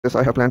Yes,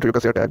 I have planned to you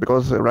can say attack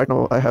because right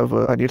now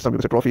I need some you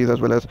can say trophies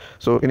as well as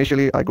so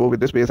initially I go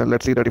with this base and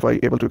let's see that if I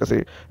able to you can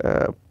say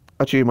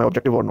achieve my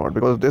objective or not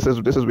because this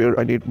is where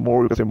I need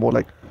more you can say more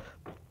like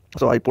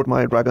so I put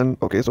my dragon.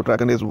 Okay, so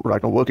dragon is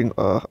right now working.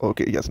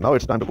 Okay, yes, now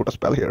it's time to put a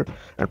spell here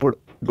and put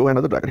go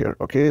another dragon here.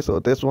 Okay, so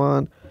this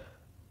one.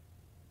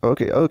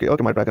 Okay.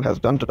 My dragon has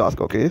done the task.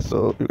 Okay,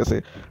 so you can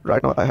say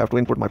right now I have to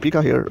input my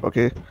Peeka here.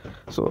 Okay,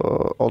 so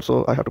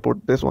also I have to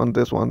put this one.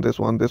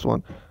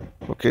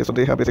 Okay, so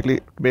they have basically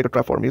made a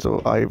trap for me.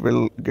 So I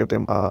will give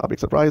them a big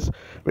surprise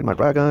with my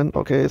dragon.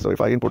 Okay, so if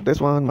I input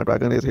this one, my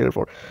dragon is here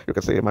for you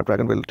can say my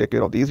dragon will take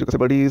care of these you can say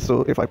buddies.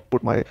 So if I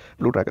put my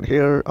blue dragon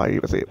here, I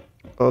you can say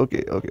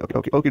okay,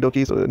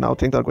 dokie. So now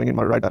things are going in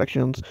my right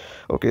directions.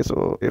 Okay,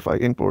 so if I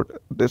input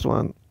this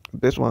one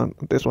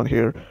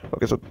here.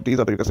 Okay, so these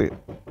are the you can say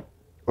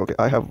okay,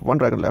 I have one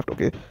dragon left.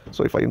 Okay,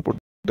 so if I input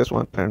this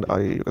one and I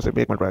you can say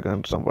make my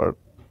dragon somewhere.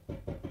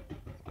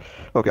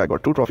 Okay, I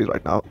got two trophies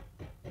right now.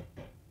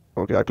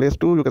 Okay, I placed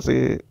two you can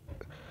say.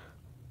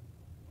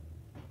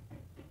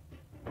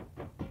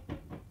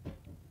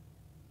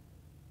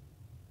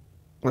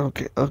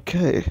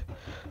 Okay,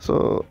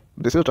 so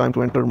this is time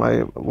to enter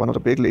my one of the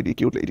big lady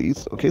cute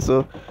ladies. Okay,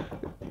 so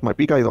my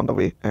Pika is on the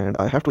way and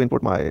I have to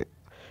input my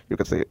you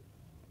can say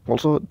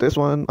also this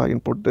one. I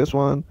input this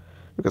one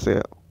you can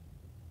say.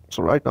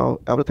 So right now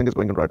everything is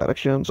going in the right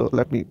direction, so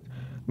let me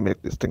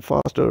make this thing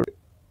faster.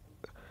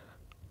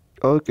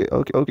 Okay,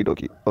 okie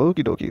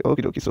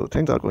dokie. So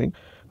things are going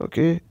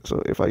okay.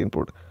 So if I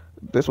input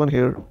this one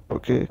here,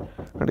 okay,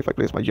 and if I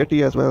place my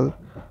Yeti as well,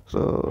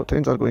 so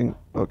things are going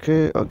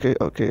okay.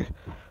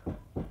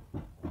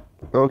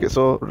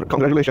 So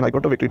congratulations, I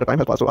got the victory. The time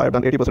has passed, so I have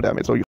done 80% damage. So you